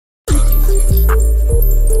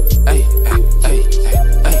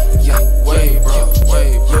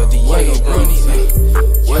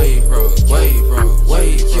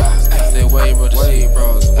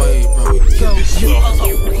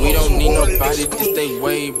it, this they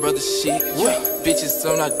Wave brother shit. Bitches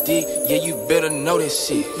on our dick, yeah, you better know that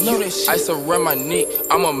shit. Ice around my neck,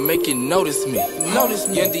 I'ma make you notice me.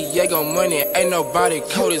 Young Diego money, ain't nobody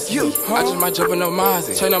cold as me. I just might jump in the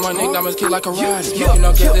Mozzie. Chain on my neck, diamonds kill like a rider. Smoking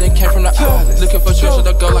on gas that it came from the islands. Looking for treasure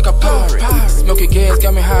to go like a pirate. Smoking gas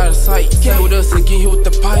got me high out of sight. Stay with us and get hit with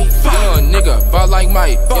the pipe. Young nigga, ball like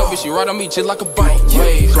Mike. Yo, bitch, you ride on me just like a bike.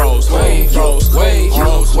 Wave, rose, wave, rose, wave,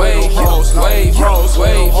 rose, wave, rose, wave, rose,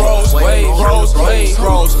 wave, rose, wave, rose, wave,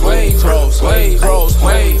 rose, wave, rose, wave, rose,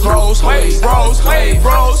 wave, rose, wave, rose, wave,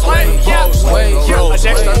 rose, wave, rose,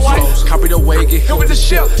 wave. Copy the way, get hit with the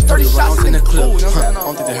ship. 30 shots in the clip. I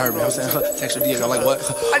don't think they heard me. I'm saying, text your Diego like what?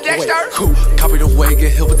 Cool. Copy the way,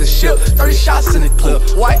 get hit with the ship. 30 shots in the clip.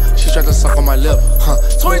 White. She tried to suck on my lip.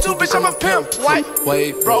 22, bitch, I'm a pimp. White.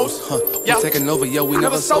 Wave, rose. We taking over, yo, we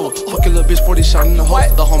never sold. Fuck your little bitch, 40 shot in the hole.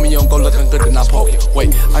 The homie, you don't go looking good, then I poke it.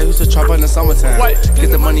 Wait, I used to trap in the summertime.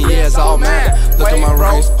 Get the money, yeah, it's all mine. Look at my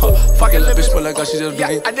rose. Fuck your little bitch, but like she just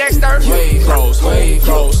beat. Wave, rose, wave,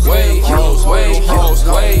 rose, wave, rose, wave, rose,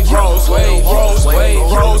 wave, rose, wave,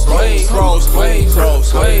 rose, wave, rose, wave,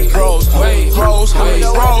 rose, wave, rose, wave, rose,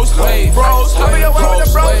 wave, rose, wave, rose, wave,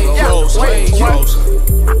 rose, rose, wave, rose.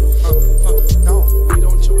 No, we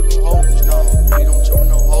don't chill with no hoes. No, we don't chill with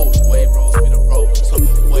no hoes. Wave, rose, we the rose.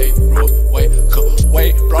 Wave, rose,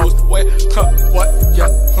 wave, rose, wave, what? Yeah,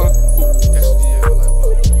 that's the deal. Like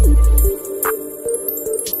what?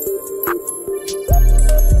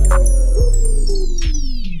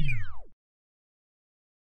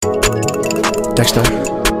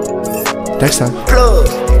 Dexter. Plug.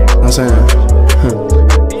 Know what I'm saying?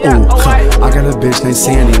 I got a bitch named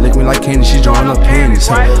Sandy, lick me like candy, she drawing up panties.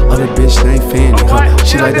 Other bitch named Fanny,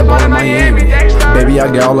 she like the ball in Miami. Baby,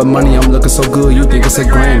 I got all the money, I'm looking so good, you think it's a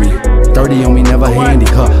Grammy. 30 on me, never handy,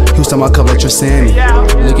 Houston, my cup like your Sammy.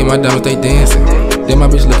 Look at my diamonds, they dancing. Then my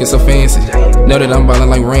bitch looking so fancy. Know that I'm ballin'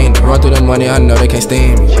 like Randy. Run through the money, I know they can't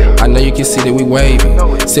stand me. I know you can see that we wavy.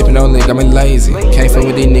 Sippin' on lick, I'm lazy. Can't fuck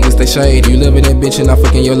with these niggas, they shady. You livin' that bitch and I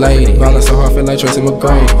fucking your lady. Ballin' so hard, feel like Tracy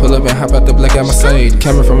McGrady. Pull up and hop out the black out Mercedes.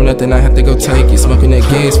 Camera from nothing, I have to go take it. Smoking that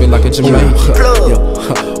gas, feel like a Jamaican.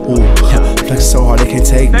 Flex so hard they can't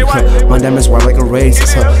take me. My diamonds white like a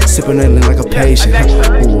racist. Sippin' it like a patient.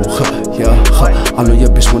 I know your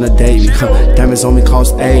bitch wanna date me. Diamonds on me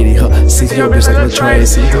cost 80. See your bitch like a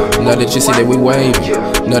Tracy. Know that you see that we wavy.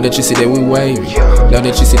 Know that you see that we wavy. Know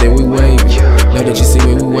that you see that we wavy. Know that you see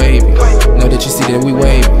that we wavy. Know that you see that we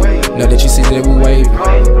wavy. Know that you see that we wavy.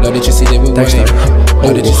 Know that you see that we wavy.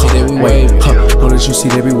 Know that you see that we wavy. Know that you see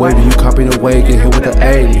that we wavy. You copy the way, get hit with the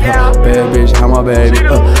 80. Bad bitch, how my baby?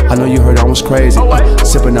 I know you heard I was crazy.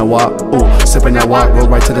 Sippin' that walk, sippin' that walk, roll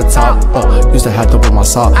right to the top. Used to have to put my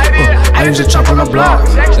sock. I used to chop on the block.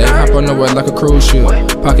 They hop on the way like a cruise ship.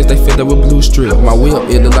 Pockets they filled up with blue strip. My whip,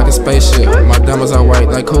 it look like a spaceship. My diamonds are white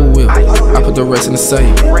like Cool Whip. I put the rest in the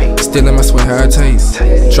safe. Still in my sweat how it tastes.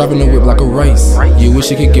 Dropping the whip like a race. You wish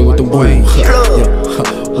you could get with the wave.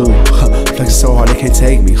 Flex so hard they can't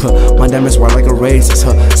take me. My diamonds white like a racist.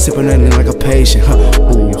 Sippin' it like a patient.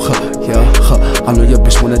 I know your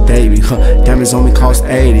bitch wanna date me. Diamonds on me cost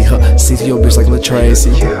 80. See your bitch like Lil Tracy.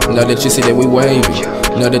 Know that you see that we wavy.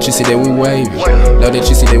 Know that you see that we wavy. Know that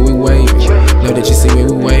you see that we wavy. Know that you see that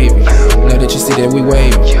we wavy. Know that you see that we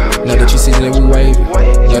wavy. Know that you see that we wavy.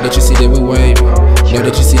 Know that you see that we wavy. Know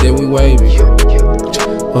that you see that we wavy.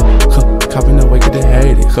 Copping the way with the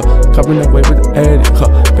 80. Copping the way with the 80.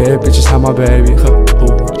 Bad bitches, how my baby.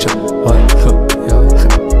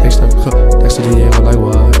 Dexter Diego like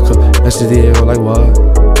what? Dexter Diego like what?